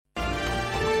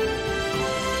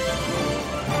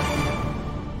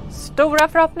Stora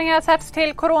förhoppningar sätts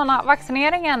till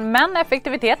coronavaccineringen, men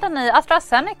effektiviteten i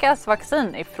AstraZenecas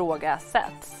vaccin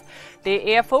ifrågasätts.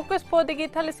 Det är fokus på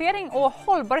digitalisering och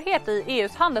hållbarhet i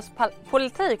EUs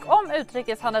handelspolitik om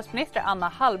utrikeshandelsminister Anna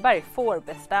Hallberg får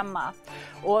bestämma.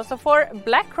 Och så får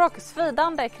BlackRock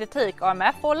svidande kritik.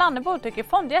 AMF och Lannebo tycker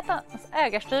fondjättens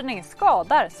ägarstyrning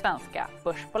skadar svenska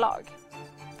börsbolag.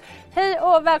 Hej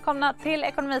och välkomna till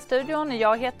Ekonomistudion.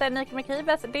 Jag heter Nika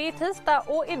Mekibes. Det är tisdag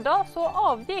och idag så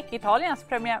avgick Italiens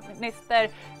premiärminister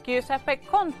Giuseppe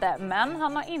Conte. Men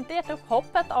han har inte gett upp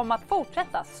hoppet om att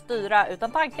fortsätta styra,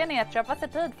 utan tanken är att köpa sig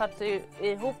tid för att sy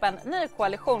ihop en ny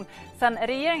koalition sedan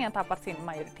regeringen tappat sin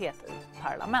majoritet i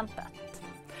parlamentet.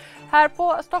 Här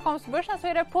på Stockholmsbörsen så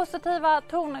är det positiva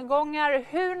tongångar.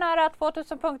 Hur nära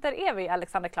 2000 punkter är vi,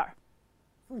 Alexander Klar?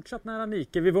 Fortsatt nära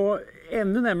Nike. Vi var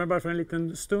ännu närmare bara för en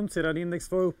liten stund sedan.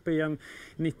 Index var uppe igen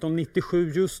 1997,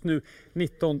 just nu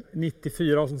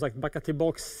 1994 och som sagt backat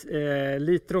tillbaks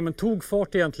lite då, men tog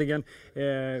fart egentligen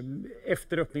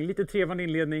efter öppning. Lite trevande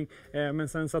inledning men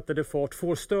sen satte det fart.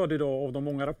 Får stöd idag av de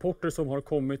många rapporter som har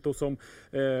kommit och som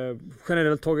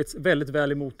generellt tagits väldigt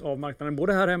väl emot av marknaden.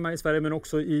 Både här hemma i Sverige men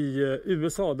också i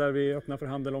USA där vi öppnar för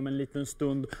handel om en liten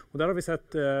stund. Och där har vi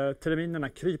sett terminerna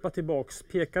krypa tillbaks,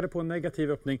 pekade på en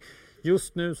negativ öppning.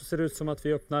 Just nu så ser det ut som att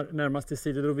vi öppnar närmast i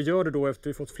sidor och vi gör det då efter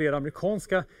vi fått flera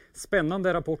amerikanska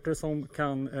spännande rapporter som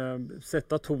kan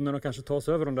sätta tonen och kanske ta oss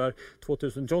över de där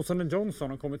 2000. Johnson & Johnson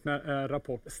har kommit med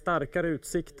rapport. Starkare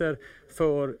utsikter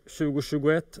för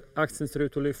 2021. Aktien ser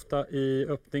ut att lyfta i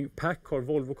öppning. Packard,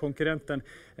 Volvo-konkurrenten,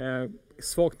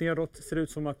 svagt nedåt, ser ut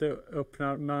som att det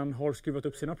öppnar. Man har skruvat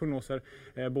upp sina prognoser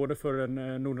både för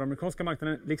den nordamerikanska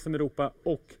marknaden liksom Europa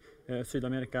och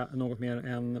Sydamerika något mer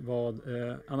än vad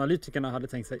analytikerna hade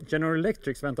tänkt sig. General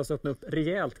Electric väntas öppna upp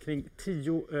rejält kring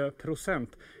 10%.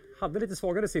 Hade lite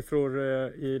svagare siffror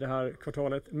i det här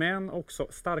kvartalet men också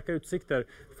starka utsikter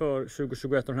för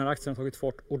 2021. Och den här aktien har tagit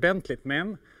fart ordentligt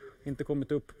men inte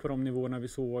kommit upp på de nivåerna vi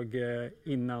såg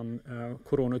innan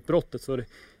coronautbrottet, så det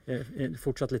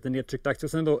fortsatt lite nedtryckt aktie.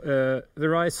 Och sen då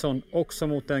Verizon också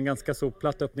mot en ganska så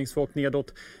platt öppning, svagt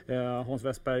nedåt. Hans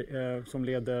Westberg som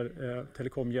leder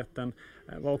telekomjätten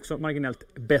var också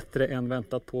marginellt bättre än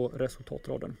väntat på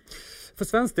resultatraden. För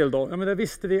svensk del då, där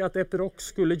visste vi att Epiroc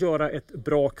skulle göra ett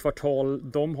bra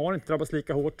kvartal. De har inte drabbats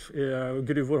lika hårt,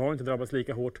 gruvor har inte drabbats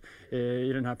lika hårt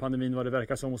i den här pandemin vad det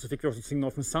verkar som. Och så fick vi också en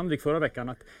signal från Sandvik förra veckan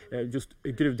att just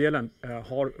gruvdelen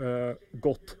har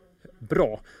gått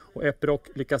bra. Och Epiroc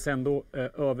lyckas ändå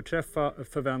överträffa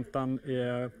förväntan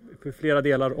på flera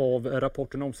delar av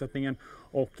rapporten, omsättningen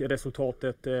och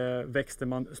resultatet växte.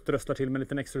 Man strösslar till med en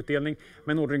liten extrautdelning,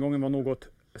 men orderingången var något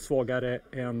svagare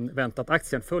än väntat.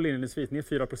 Aktien föll inledningsvis ner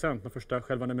 4% de första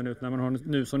skälvande minuterna, men har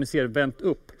nu som ni ser vänt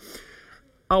upp.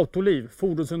 Autoliv,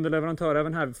 fordonsunderleverantör,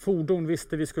 även här fordon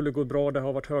visste vi skulle gå bra. Det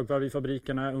har varit högvarv i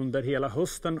fabrikerna under hela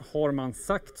hösten har man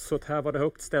sagt, så att här var det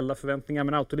högt ställda förväntningar,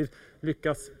 men Autoliv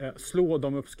lyckas slå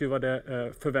de uppskruvade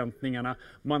förväntningarna.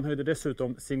 Man höjde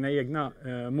dessutom sina egna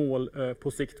mål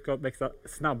på sikt ska växa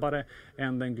snabbare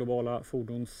än den globala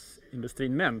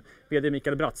fordonsindustrin. Men vd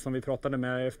Mikael Bratt som vi pratade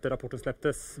med efter rapporten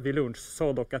släpptes vid lunch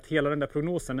sa dock att hela den där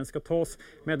prognosen den ska tas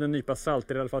med en nypa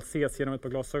salt, i alla fall ses genom ett par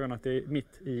glasögon att det är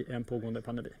mitt i en pågående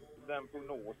pandemi. Den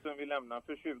prognosen vi lämnar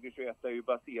för 2021 är ju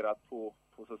baserat på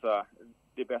så att säga,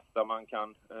 det bästa man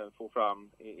kan få fram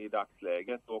i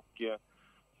dagsläget, och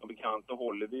som bekant så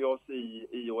håller vi oss i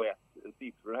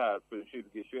iOS-siffror här för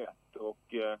 2021,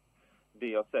 och det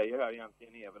jag säger här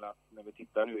egentligen är väl att när vi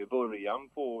tittar nu i början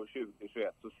på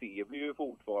 2021 så ser vi ju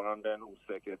fortfarande en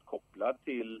osäkerhet kopplad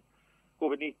till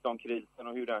covid-19-krisen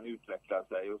och hur den utvecklar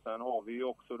sig, och sen har vi ju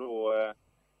också då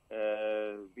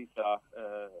vissa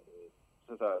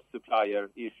så att säga, supplier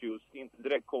issues, inte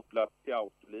direkt kopplat till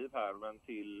Autoliv här men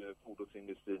till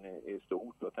fordonsindustrin i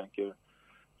stort. Jag tänker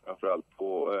framförallt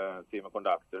på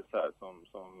Semiconductors här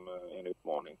som en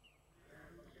utmaning.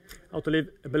 Autoliv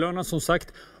belönas som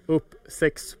sagt upp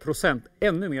 6%.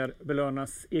 Ännu mer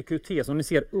belönas EQT som ni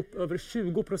ser upp över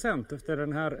 20% efter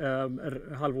den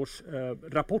här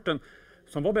halvårsrapporten.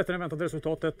 Som var bättre än väntat.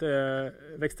 Resultatet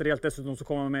växte rejält. Dessutom så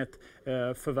kommer man med ett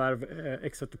förvärv,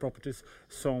 Exeter Properties,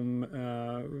 som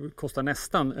kostar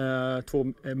nästan 2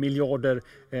 miljarder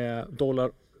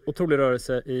dollar. Otrolig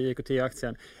rörelse i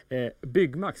EQT-aktien.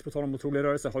 Byggmax, på tal om otrolig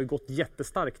rörelse, har ju gått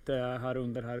jättestarkt här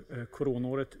under det här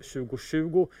coronaåret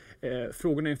 2020.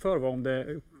 Frågan inför var om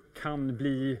det kan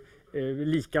bli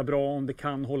lika bra, om det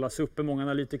kan hållas uppe. Många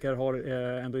analytiker har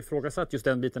ändå ifrågasatt just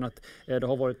den biten att det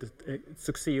har varit ett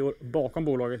succéår bakom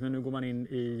bolaget, men nu går man in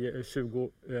i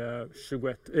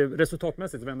 2021.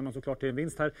 Resultatmässigt vänder man såklart till en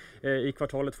vinst här i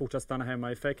kvartalet, fortsatt stanna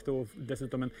hemma-effekt och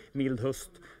dessutom en mild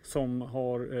höst som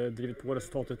har drivit på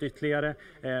resultatet ytterligare.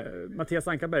 Mattias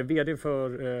Ankarberg, vd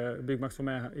för Byggmax, som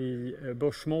är i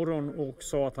Börsmorgon och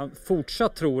sa att han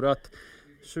fortsatt tror att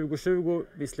 2020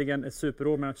 visserligen ett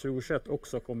superår, men att 2021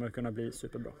 också kommer att kunna bli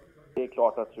superbra. Det är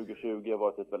klart att 2020 har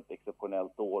varit ett väldigt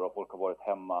exceptionellt år och folk har varit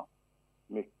hemma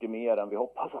mycket mer än vi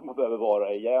hoppas att man behöver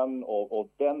vara igen, och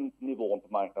den nivån på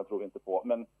marknaden tror vi inte på.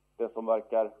 Men det som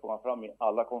verkar komma fram i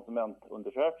alla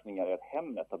konsumentundersökningar är att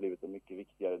hemmet har blivit en mycket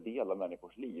viktigare del av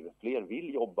människors liv. Fler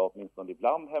vill jobba åtminstone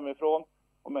ibland hemifrån,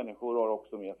 och människor har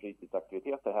också mer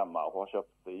fritidsaktiviteter hemma och har köpt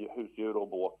husdjur och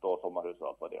båt och sommarhus och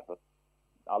allt vad det är. Så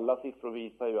alla siffror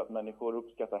visar ju att människor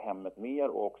uppskattar hemmet mer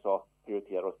och också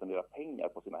prioriterar att spendera pengar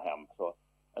på sina hem. Så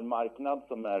en marknad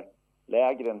som är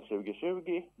lägre än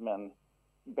 2020 men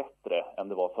bättre än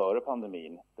det var före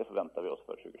pandemin, det förväntar vi oss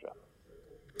för 2021.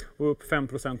 Och upp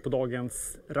 5% på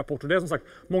dagens rapport. Och det är som sagt,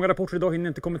 många rapporter idag hinner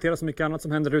inte kommentera så mycket annat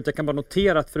som händer ut. Jag kan bara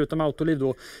notera att förutom Autoliv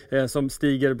då, som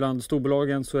stiger bland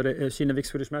storbolagen, så är det Kinnevik,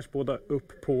 Swedish Match, båda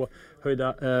upp på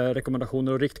höjda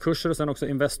rekommendationer och riktkurser. Och sen också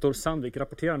Investor Sandvik,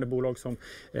 rapporterande bolag, som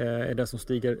är det som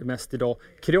stiger mest idag.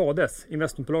 Creades,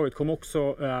 investmentbolaget, kom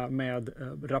också med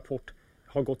rapport.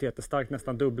 Har gått jättestarkt,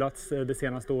 nästan dubblats det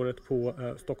senaste året på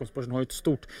Stockholmsbörsen. Har ett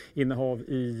stort innehav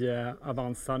i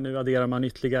Avanza. Nu adderar man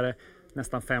ytterligare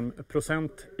nästan 5%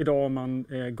 idag. Man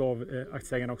gav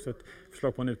aktieägarna också ett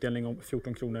förslag på en utdelning om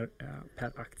 14 kronor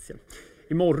per aktie.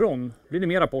 Imorgon blir det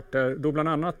mer rapporter, då bland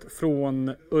annat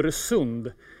från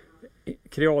Öresund.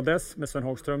 Creades med Sven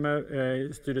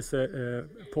Hagströmer,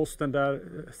 styrelseposten där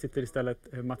sitter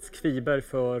istället Mats Kviberg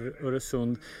för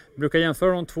Öresund. Brukar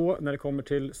jämföra de två när det kommer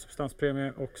till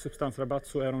substanspremie och substansrabatt,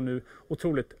 så är de nu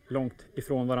otroligt långt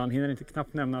ifrån varandra. Hinner inte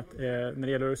knappt nämna att när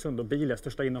det gäller Öresund och Bilia,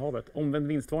 största innehavet, omvänd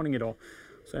vinstvarning idag.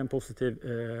 Så en positiv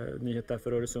nyhet där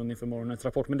för Öresund inför morgonens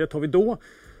rapport. Men det tar vi då.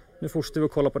 Nu fortsätter vi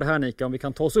att kolla på det här, Nika, om vi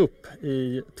kan ta oss upp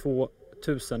i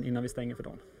 2000 innan vi stänger för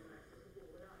dagen.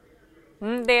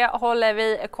 Det håller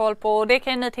vi koll på, och det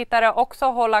kan ni tittare också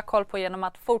hålla koll på genom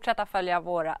att fortsätta följa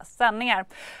våra sändningar.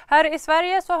 Här i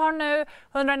Sverige så har nu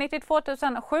 192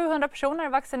 700 personer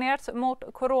vaccinerats mot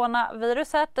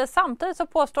coronaviruset. Samtidigt så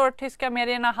påstår tyska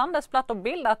medierna Handelsblatt och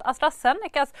Bild att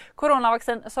AstraZenecas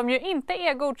coronavaccin, som ju inte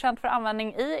är godkänt för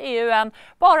användning i EU än,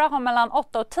 bara har mellan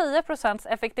 8 och 10%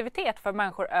 effektivitet för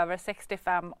människor över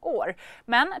 65 år.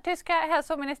 Men tyska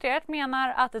hälsoministeriet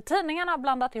menar att tidningarna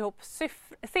blandat ihop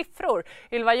siffror.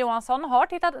 Ylva Johansson har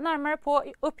tittat närmare på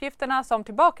uppgifterna som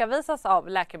tillbakavisas av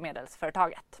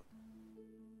läkemedelsföretaget.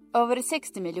 Över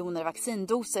 60 miljoner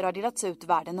vaccindoser har delats ut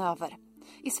världen över.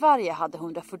 I Sverige hade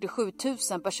 147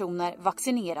 000 personer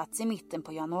vaccinerats i mitten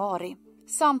på januari.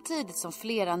 Samtidigt som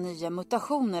flera nya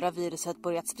mutationer av viruset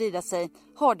börjat sprida sig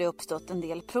har det uppstått en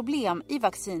del problem i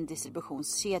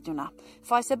vaccindistributionskedjorna.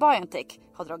 Pfizer-BioNTech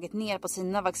har dragit ner på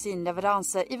sina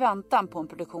vaccinleveranser i väntan på en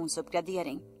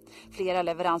produktionsuppgradering. Flera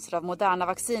leveranser av Moderna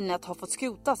vaccinet har fått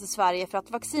skrotas i Sverige för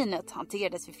att vaccinet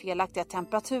hanterades vid felaktiga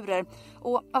temperaturer,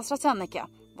 och AstraZeneca,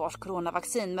 vars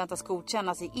coronavaccin väntas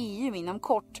godkännas i EU inom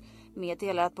kort,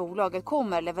 meddelar att bolaget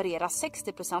kommer leverera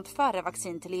 60% färre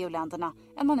vaccin till EU-länderna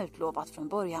än man utlovat från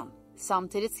början.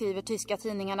 Samtidigt skriver tyska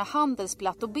tidningarna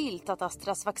Handelsblatt och Bild att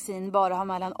Astras vaccin bara har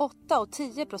mellan 8 och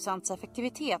 10%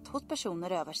 effektivitet hos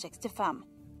personer över 65.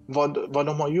 Vad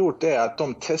de har gjort är att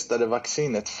de testade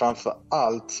vaccinet framför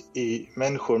allt i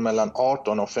människor mellan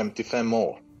 18 och 55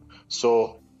 år.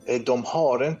 Så de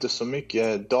har inte så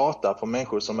mycket data på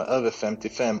människor som är över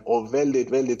 55 och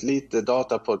väldigt, väldigt lite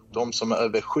data på de som är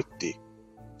över 70.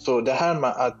 Så det här med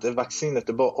att vaccinet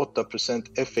är bara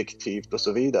 8% effektivt och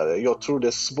så vidare. Jag tror det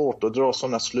är svårt att dra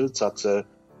sådana slutsatser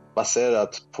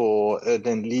baserat på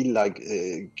den lilla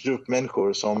grupp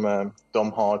människor som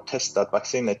de har testat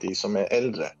vaccinet i som är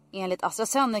äldre. Enligt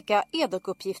AstraZeneca är dock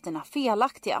uppgifterna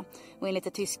felaktiga, och enligt det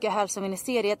tyska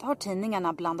hälsoministeriet har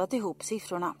tidningarna blandat ihop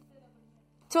siffrorna.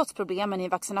 Trots problemen i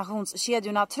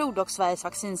vaccinationskedjorna tror dock Sveriges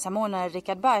vaccinsamordnare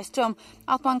Richard Bergström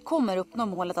att man kommer uppnå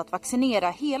målet att vaccinera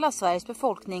hela Sveriges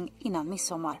befolkning innan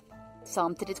midsommar.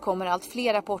 Samtidigt kommer allt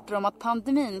fler rapporter om att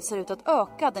pandemin ser ut att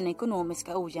öka den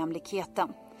ekonomiska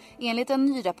ojämlikheten. Enligt en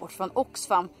ny rapport från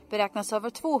Oxfam beräknas över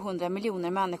 200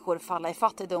 miljoner människor falla i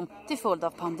fattigdom till följd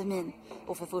av pandemin.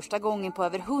 Och för första gången på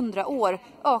över 100 år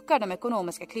ökar de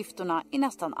ekonomiska klyftorna i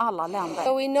nästan alla länder.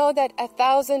 So we know that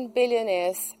 1,000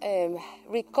 billionaires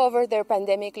recovered their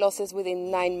pandemic losses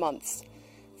within 9 months.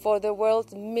 For the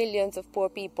world's millions of poor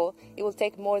people, it will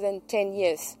take more than 10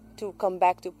 years to come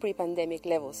back to pre-pandemic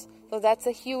levels. So that's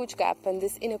a huge gap and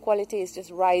this inequality is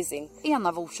just rising. En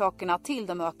av orsakerna till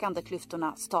de ökande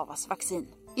klyftorna stavas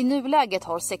vaccin. I nuläget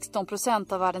har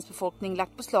 16% av världens befolkning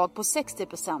lagt beslag på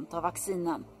 60% av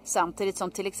vaccinen. Samtidigt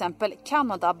som till exempel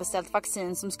Kanada beställt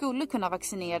vaccin som skulle kunna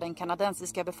vaccinera den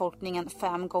kanadensiska befolkningen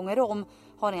 5 gånger om,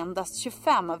 har endast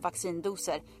 25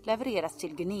 vaccindoser levererats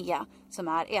till Guinea, som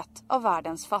är ett av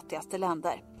världens fattigaste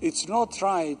länder. It's not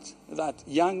right that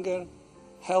younger,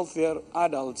 healthier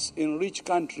adults in rich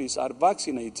countries are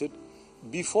vaccinated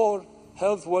before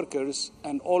health workers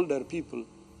and older people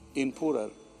in poorer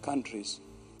countries.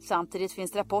 Samtidigt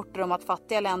finns rapporter om att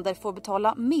fattiga länder får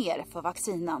betala mer för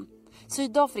vaccinen.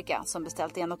 Sydafrika, som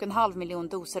beställt 1,5 miljon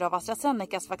doser av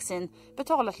AstraZenecas vaccin,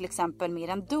 betalar till exempel mer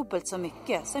än dubbelt så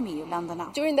mycket som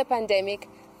EU-länderna. During the pandemic,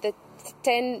 the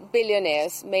 10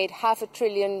 billionaires made $500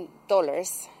 billion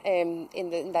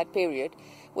in that period,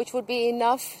 which would be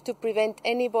enough to prevent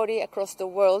anybody across the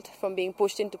world from being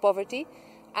pushed into poverty.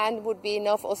 And would be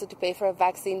enough also to pay for a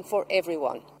vaccine for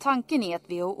everyone. Tanken är att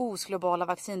WHO:s globala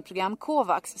vaccinprogram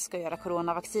COVAX ska göra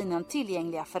coronavaccinen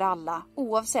tillgängliga för alla,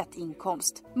 oavsett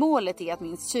inkomst. Målet är att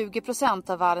minst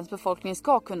 20% av världens befolkning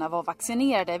ska kunna vara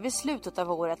vaccinerade vid slutet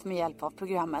av året med hjälp av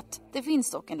programmet. Det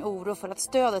finns dock en oro för att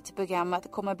stödet till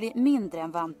programmet kommer bli mindre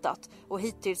än väntat och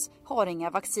hittills har inga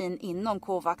vaccin inom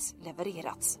COVAX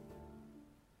levererats.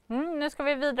 Nu ska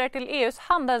vi vidare till EUs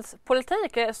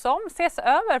handelspolitik som ses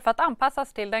över för att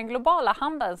anpassas till den globala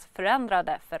handelns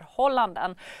förändrade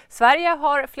förhållanden. Sverige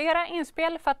har flera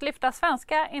inspel för att lyfta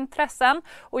svenska intressen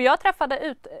och jag träffade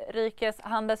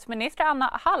utrikeshandelsminister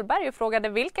Anna Hallberg och frågade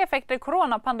vilka effekter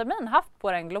coronapandemin haft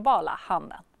på den globala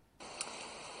handeln.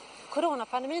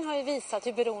 Coronapandemin har ju visat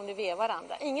hur beroende vi är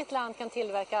varandra. Inget land kan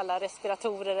tillverka alla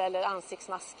respiratorer eller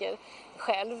ansiktsmasker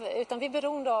själv, utan vi är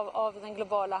beroende av den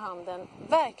globala handeln,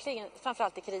 verkligen,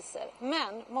 framförallt i kriser.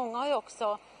 Men många har ju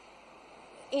också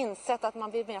insett att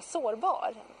man blir mer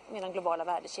sårbar med de globala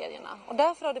värdekedjorna. Och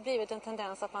därför har det blivit en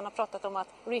tendens att man har pratat om att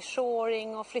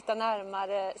reshoring och flytta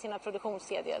närmare sina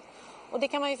produktionskedjor. Och det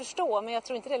kan man ju förstå, men jag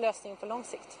tror inte det är lösningen på lång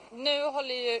sikt. Nu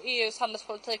håller ju EUs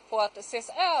handelspolitik på att ses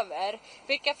över.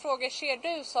 Vilka frågor ser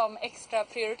du som extra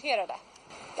prioriterade?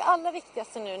 Det allra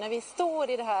viktigaste nu när vi står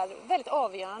i det här väldigt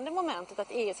avgörande momentet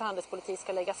att EUs handelspolitik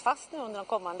ska läggas fast nu under de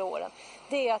kommande åren,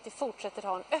 det är att vi fortsätter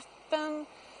ha en öppen,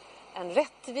 en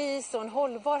rättvis och en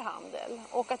hållbar handel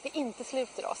och att vi inte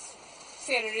sluter oss.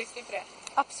 Ser du risken för det?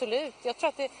 Absolut. Jag tror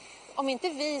att om inte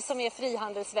vi som är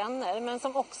frihandelsvänner men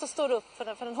som också står upp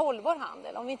för en hållbar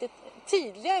handel, om vi inte är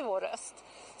tydliga i vår röst,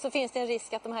 så finns det en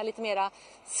risk att de här lite mera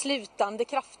slutande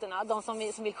krafterna, de som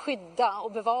vill skydda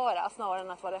och bevara snarare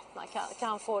än att vara öppna,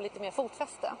 kan få lite mer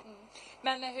fotfäste.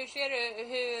 Men hur ser du,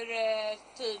 hur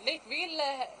tydligt vill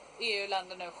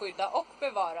EU-länder nu skydda och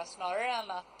bevara snarare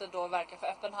än att då verka för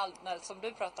öppen handel som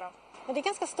du pratar om? Men det är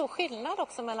ganska stor skillnad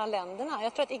också mellan länderna.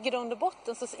 Jag tror att i grund och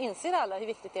botten så inser alla hur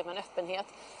viktigt det är med en öppenhet.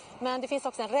 Men det finns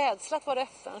också en rädsla att vara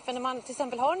öppen. För när man till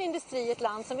exempel har en industri i ett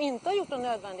land som inte har gjort de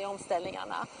nödvändiga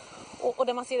omställningarna och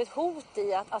där man ser ett hot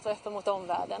i att vara öppen mot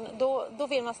omvärlden, då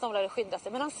vill man snarare skydda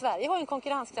sig. Medan Sverige har en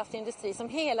konkurrenskraftig industri som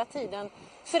hela tiden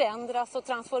förändras och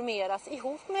transformeras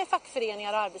ihop med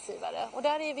fackföreningar och arbetsgivare. Och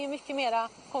där är vi mycket mer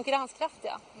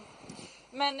konkurrenskraftiga.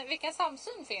 Men vilken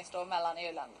samsyn finns då mellan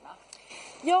EU-länderna?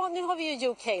 Ja, nu har vi ju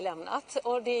UK lämnat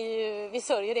och vi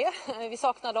sörjer det. Vi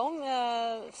saknar dem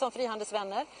som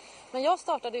frihandelsvänner. Men jag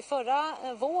startade förra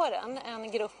våren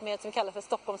en grupp som vi kallar för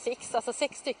Stockholm 6, alltså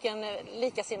 6 stycken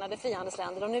likasinnade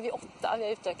frihandelsländer och nu är vi 8, vi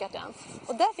har utökat den.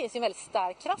 Och där finns en väldigt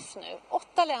stark kraft nu.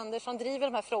 8 länder som driver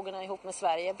de här frågorna ihop med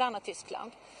Sverige, bland annat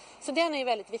Tyskland. Så den är ju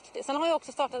väldigt viktig. Sen har jag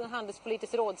också startat en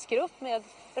handelspolitisk rådsgrupp med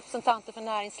representanter för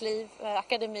näringsliv,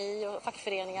 akademi och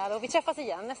fackföreningar och vi träffas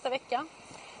igen nästa vecka.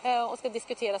 Och ska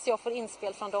diskutera så jag får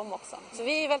inspel från dem också. Så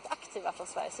vi är väldigt aktiva från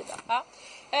Sveriges sida. Ja.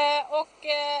 Och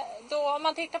då om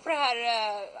man tittar på det här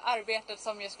arbetet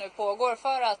som just nu pågår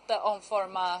för att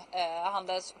omforma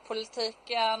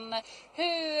handelspolitiken.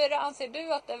 Hur anser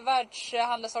du att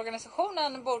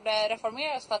Världshandelsorganisationen borde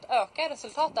reformeras för att öka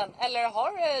resultaten? Eller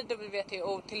har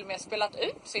WTO till och med spelat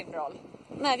ut sin roll?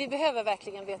 Nej, vi behöver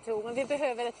verkligen WTO. Men vi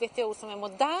behöver ett WTO som är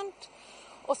modernt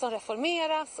och som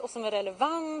reformeras och som är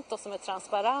relevant och som är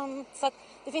transparent. Så att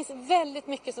det finns väldigt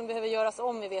mycket som behöver göras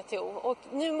om i WTO. Och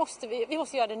nu måste vi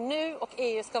måste göra det nu och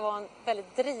EU ska vara en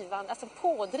väldigt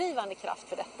pådrivande kraft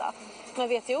för detta. Men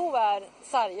WTO är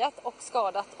sargat och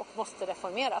skadat och måste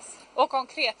reformeras. Och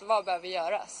konkret, vad behöver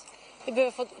göras? Vi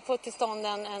behöver få till stånd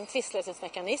en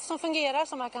tvistlösningsmekanism som fungerar,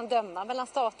 som man kan döma mellan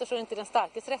stater så det är inte den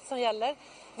starkes rätt som gäller.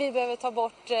 Vi behöver ta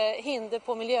bort hinder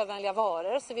på miljövänliga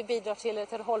varor så vi bidrar till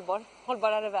en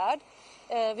hållbarare värld.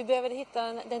 Vi behöver hitta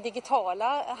den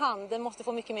digitala handeln måste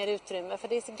få mycket mer utrymme för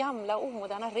det är så gamla och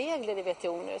omoderna regler i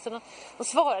WTO nu. Så de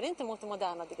svarar inte mot den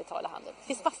moderna digitala handeln. Det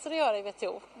finns massor att göra i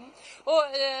WTO. Och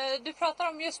du pratar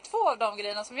om just två av de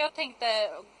grejerna som jag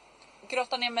tänkte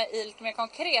grotta ner mig i lite mer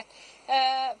konkret.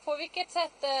 På vilket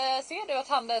sätt ser du att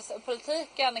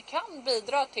handelspolitiken kan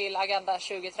bidra till Agenda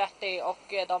 2030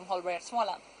 och de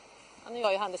hållbarhetsmålen? Nu är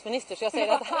jag ju handelsminister så jag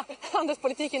säger att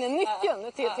handelspolitiken är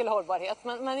nyckeln till hållbarhet.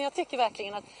 Men jag tycker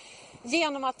verkligen att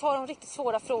genom att ta de riktigt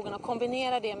svåra frågorna och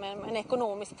kombinera det med en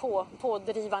ekonomiskt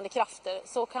pådrivande krafter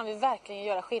så kan vi verkligen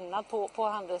göra skillnad på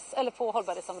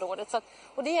hållbarhetsområdet.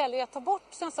 Och det gäller ju att ta bort,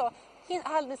 som jag sa,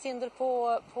 handelshinder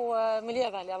på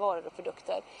miljövänliga varor och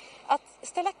produkter. Att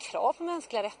ställa krav på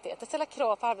mänskliga rättigheter, ställa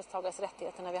krav på arbetstagares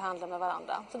rättigheter när vi handlar med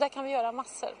varandra. Så där kan vi göra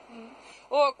massor.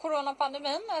 Och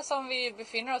coronapandemin som vi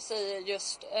befinner oss i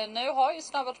just nu har ju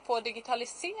snabbat på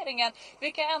digitaliseringen.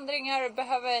 Vilka ändringar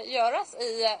behöver göras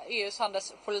i EUs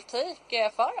handelspolitik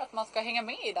för att man ska hänga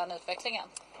med i den utvecklingen?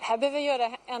 Här behöver vi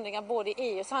göra ändringar både i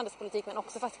EUs handelspolitik men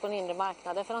också faktiskt på den inre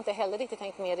marknaden. För det har inte heller riktigt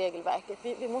hängt med i regelverket.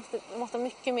 Vi måste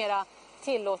mycket mer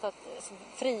tillåta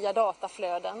fria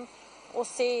dataflöden och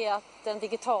se att den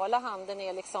digitala handeln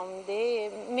är det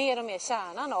är mer och mer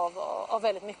kärnan av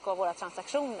väldigt mycket av våra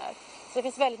transaktioner. Så det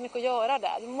finns väldigt mycket att göra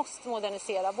där. Vi måste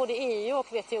modernisera både EU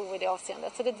och WTO i det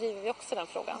avseendet. Så det driver vi också den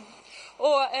frågan.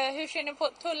 Och hur ser ni på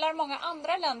tullar? Många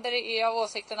andra länder är av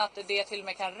åsikten att det till och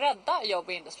med kan rädda jobb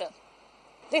i industrin.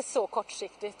 Det är så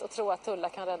kortsiktigt att tro att tullar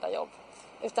kan rädda jobb.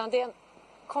 Utan det är en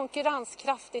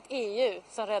konkurrenskraftigt EU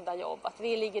som räddar jobb. Att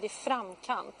vi ligger i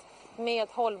framkant med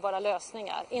hållbara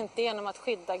lösningar. Inte genom att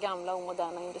skydda gamla och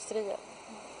moderna industrier.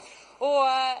 Och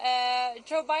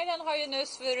Joe Biden har ju nu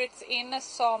svurits in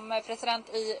som president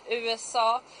i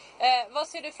USA. Vad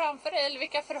ser du framför dig? Eller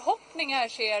vilka förhoppningar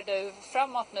ser du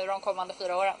framåt nu de kommande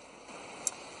 4 åren?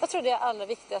 Jag tror det allra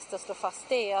viktigaste att slå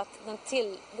fast är att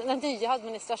den nya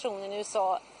administrationen i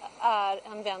USA är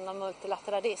en vän av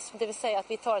multilateralism. Det vill säga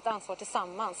att vi tar ett ansvar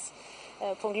tillsammans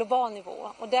på en global nivå.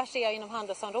 Och där ser jag inom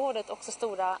handelsområdet också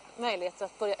stora möjligheter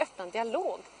att börja öppna en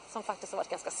dialog som faktiskt har varit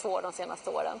ganska svår de senaste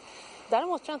åren.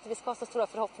 Däremot tror jag inte vi ska ha så stora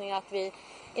förhoppningar att vi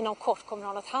inom kort kommer att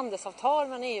ha något handelsavtal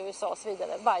mellan EU och USA och så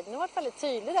vidare. Biden har varit väldigt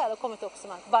tydlig där och kommit också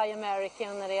med Buy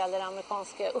American när det gäller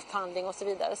amerikansk upphandling och så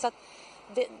vidare. Så att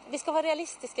vi ska vara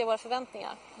realistiska i våra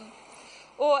förväntningar.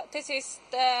 Och till sist,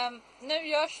 nu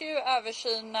görs ju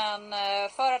översynen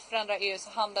för att förändra EUs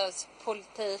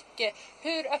handelspolitik.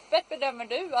 Hur öppet bedömer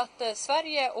du att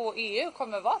Sverige och EU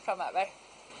kommer vara framöver?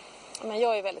 Men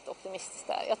jag är väldigt optimistisk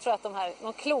där. Jag tror att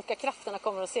de kloka krafterna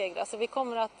kommer att segra. Så vi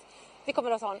kommer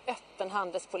att ha en öppen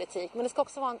handelspolitik. Men det ska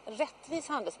också vara en rättvis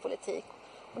handelspolitik.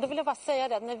 Och då vill jag bara säga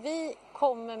det att när vi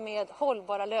kommer med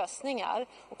hållbara lösningar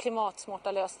och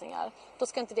klimatsmarta lösningar, då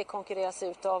ska inte det konkurreras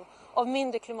ut av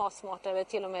mindre klimatsmarta eller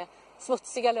till och med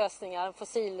smutsiga lösningar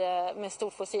med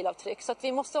stort fossilavtryck. Så att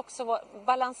vi måste också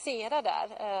balansera där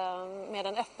med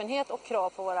en öppenhet och krav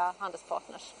på våra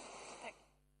handelspartners.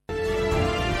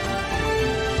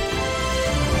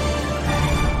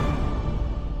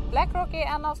 BlackRock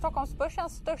är en av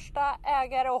Stockholmsbörsens största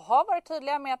ägare och har varit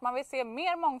tydliga med att man vill se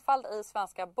mer mångfald i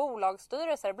svenska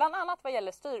bolagsstyrelser, bland annat vad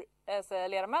gäller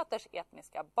styrelseledamöters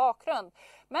etniska bakgrund.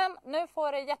 Men nu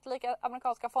får det jättelika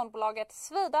amerikanska fondbolaget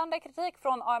svidande kritik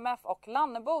från AMF och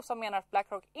Lannebo som menar att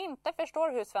BlackRock inte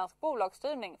förstår hur svensk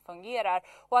bolagsstyrning fungerar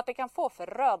och att det kan få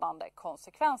förödande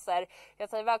konsekvenser. Jag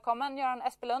säger välkommen Göran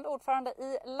Espelund, ordförande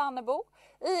i Lannebo.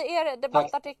 I er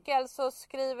debattartikel så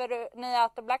skriver ni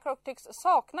att BlackRock tycks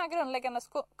sakna grundläggande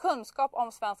kunskap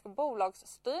om svensk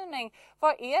bolagsstyrning.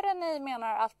 Vad är det ni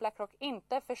menar att BlackRock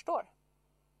inte förstår?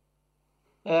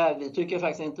 Vi tycker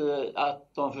faktiskt inte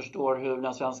att de förstår hur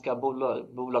den svenska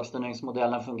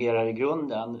bolagsstyrningsmodellen fungerar i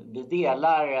grunden. Vi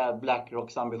delar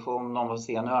BlackRocks ambition om att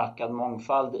se en ökad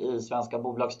mångfald i svenska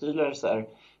bolagsstyrelser.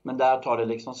 Men där tar det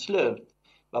liksom slut.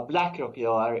 Vad BlackRock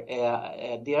gör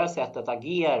är deras sätt att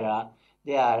agera.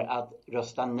 Det är att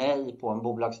rösta nej på en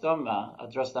bolagsstämma.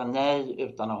 Att rösta nej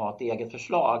utan att ha ett eget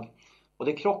förslag. Och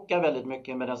det krockar väldigt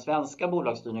mycket med den svenska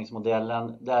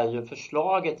bolagsstyrningsmodellen där ju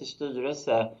förslaget till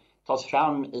styrelse tas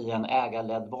fram i en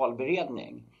ägarledd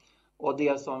valberedning. Och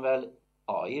det som väl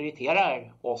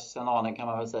irriterar oss en aning kan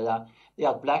man väl säga, det är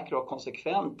att BlackRock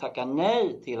konsekvent tackar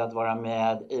nej till att vara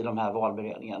med i de här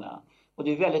valberedningarna. Och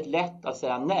det är väldigt lätt att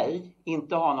säga nej,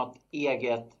 inte ha något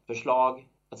eget förslag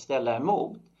att ställa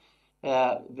emot.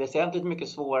 Väsentligt mycket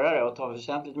svårare och ta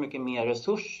väsentligt mycket mer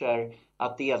resurser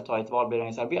att delta i ett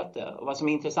valberedningsarbete. Och vad som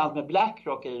är intressant med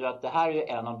BlackRock är ju att det här är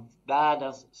en av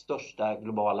världens största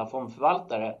globala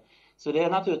fondförvaltare. Så det är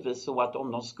naturligtvis så att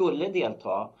om de skulle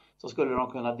delta så skulle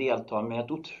de kunna delta med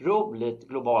ett otroligt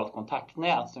globalt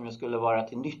kontaktnät som ju skulle vara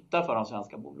till nytta för de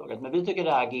svenska bolagen. Men vi tycker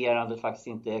det här agerandet faktiskt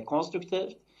inte är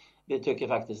konstruktivt. Vi tycker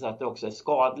faktiskt att det också är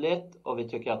skadligt och vi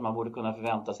tycker att man borde kunna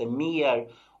förvänta sig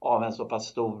mer av en så pass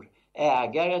stor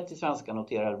ägare till svenska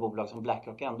noterade bolag som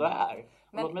BlackRock ändå är.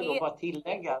 Låt mig då bara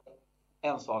tillägga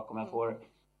en sak om jag får.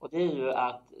 Och det är ju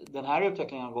att den här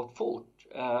utvecklingen har gått fort.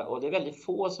 Och det är väldigt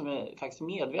få som är faktiskt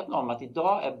medvetna om att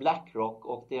idag är BlackRock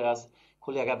och deras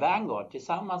kollega Vanguard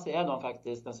tillsammans är de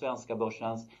faktiskt den svenska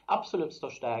börsens absolut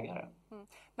största ägare.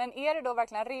 Men är det då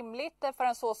verkligen rimligt för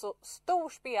en så stor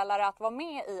spelare att vara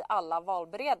med i alla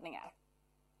valberedningar?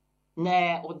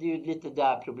 Nej, och det är ju lite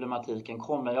där problematiken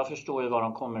kommer. Jag förstår ju var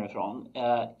de kommer ifrån.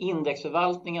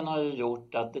 Indexförvaltningen har ju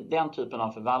gjort att den typen av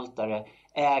förvaltare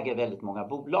äger väldigt många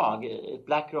bolag.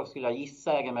 BlackRock skulle jag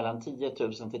gissa äger mellan 10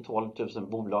 000 till 12 000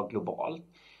 bolag globalt.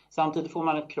 Samtidigt får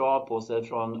man ett krav på sig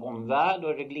från omvärld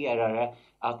och reglerare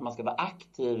att man ska vara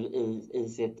aktiv i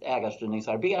sitt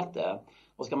ägarstyrningsarbete.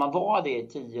 Och ska man vara det i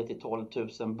 10 till 12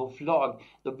 000 bolag,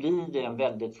 då blir det en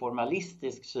väldigt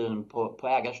formalistisk syn på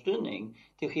ägarstyrning.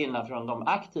 Till skillnad från de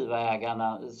aktiva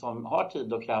ägarna som har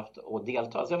tid och kraft att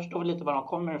delta. Så jag förstår lite var de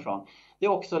kommer ifrån. Det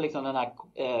är också liksom den här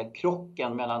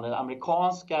krocken mellan den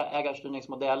amerikanska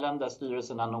ägarstyrningsmodellen där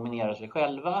styrelserna nominerar sig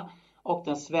själva och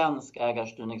den svenska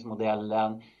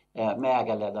ägarstyrningsmodellen med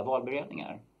ägarledda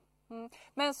valberedningar.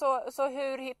 Men så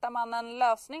hur hittar man en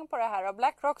lösning på det här? Och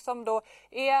BlackRock som då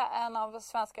är en av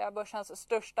svenska börsens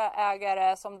största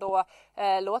ägare som då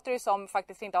låter det som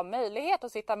faktiskt inte har möjlighet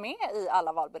att sitta med i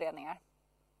alla valberedningar.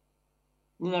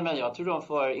 Nej, men jag tror de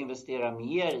får investera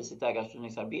mer i sitt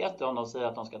ägarstyrningsarbete om de säger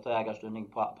att de ska ta ägarstyrning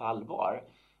på allvar.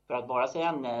 För att bara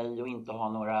säga nej och inte ha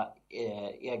några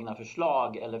egna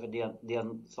förslag eller för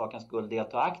den sakens skull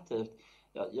delta aktivt.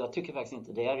 Jag tycker faktiskt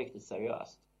inte det är riktigt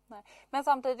seriöst. Nej. Men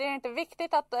samtidigt är det inte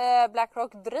viktigt att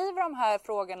BlackRock driver de här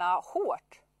frågorna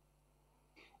hårt?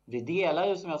 Vi delar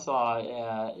ju som jag sa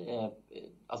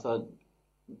alltså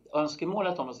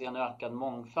önskemålet om att se en ökad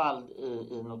mångfald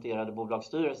i noterade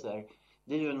bolagsstyrelser.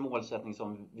 Det är ju en målsättning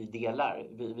som vi delar.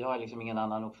 Vi har liksom ingen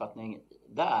annan uppfattning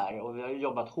där. Och vi har ju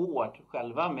jobbat hårt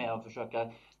själva med att försöka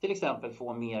till exempel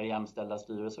få mer jämställda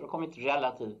styrelser och kommit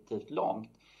relativt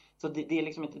långt. Så det är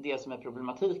liksom inte det som är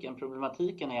problematiken.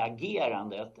 Problematiken är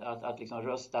agerandet, att liksom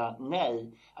rösta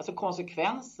nej. Alltså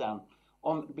konsekvensen,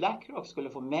 om BlackRock skulle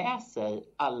få med sig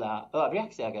alla övriga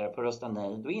aktieägare på att rösta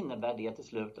nej, då innebär det till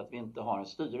slut att vi inte har en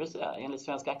styrelse. Enligt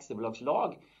svensk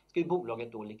aktiebolagslag ska ju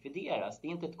bolaget då likvideras. Det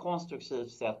är inte ett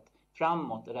konstruktivt sätt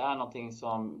framåt. Det är någonting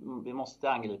som vi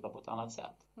måste angripa på ett annat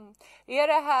sätt. Är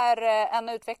det här en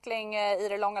utveckling i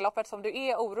det långa loppet som du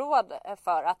är oroad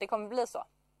för att det kommer bli så?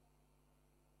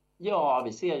 Ja,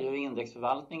 vi ser ju hur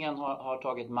indexförvaltningen har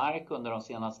tagit mark under de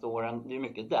senaste åren. Det är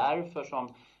mycket därför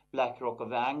som BlackRock och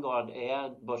Vanguard är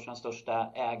börsens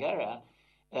största ägare.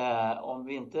 Om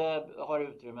vi inte har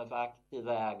utrymme för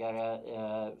aktiva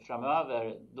ägare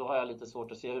framöver, då har jag lite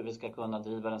svårt att se hur vi ska kunna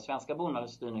driva den svenska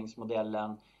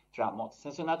bolagsstyrningsmodellen framåt.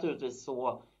 Sen så är det naturligtvis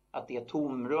så att det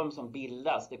tomrum som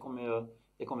bildas, det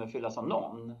kommer fyllas av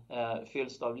någon.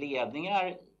 Fylls det av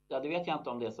ledningar? Ja, det vet jag inte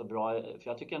om det är så bra, för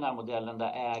jag tycker den här modellen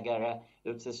där ägare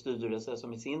utser styrelse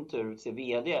som i sin tur utser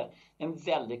vd är en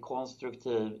väldigt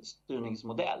konstruktiv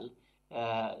styrningsmodell.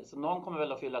 Så någon kommer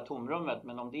väl att fylla tomrummet,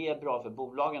 men om det är bra för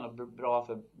bolagen och bra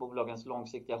för bolagens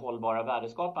långsiktiga hållbara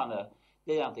värdeskapande,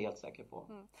 det är jag inte helt säker på.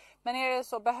 Men är det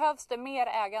så, behövs det mer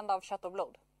ägande av kött och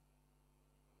blod?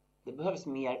 Det behövs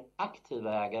mer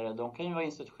aktiva ägare. De kan ju vara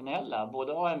institutionella.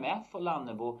 Både AMF och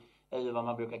Lannebo är ju vad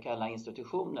man brukar kalla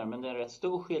institutioner, men det är en rätt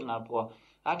stor skillnad på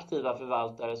aktiva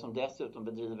förvaltare som dessutom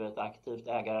bedriver ett aktivt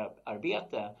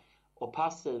ägararbete och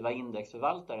passiva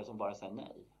indexförvaltare som bara säger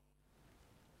nej.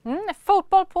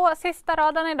 Fotboll på sista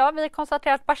raden idag. Vi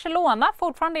konstaterar att Barcelona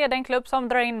fortfarande är den klubb som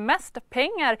drar in mest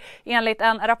pengar enligt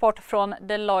en rapport från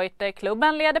Deloitte.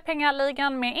 Klubben leder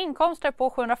pengaligan med inkomster på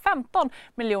 715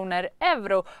 miljoner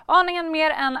euro. Aningen mer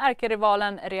än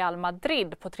ärkerivalen Real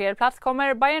Madrid. På tredje plats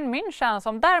kommer Bayern München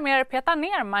som därmed petar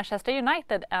ner Manchester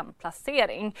United en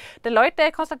placering.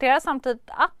 Deloitte konstaterar samtidigt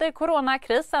att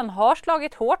coronakrisen har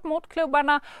slagit hårt mot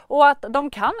klubbarna och att de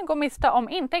kan gå miste om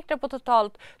intäkter på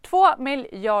totalt 2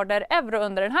 miljarder euro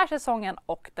under den här säsongen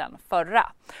och den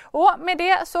förra. Och med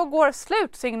det så går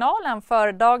slutsignalen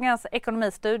för dagens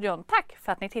Ekonomistudion. Tack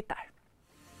för att ni tittar!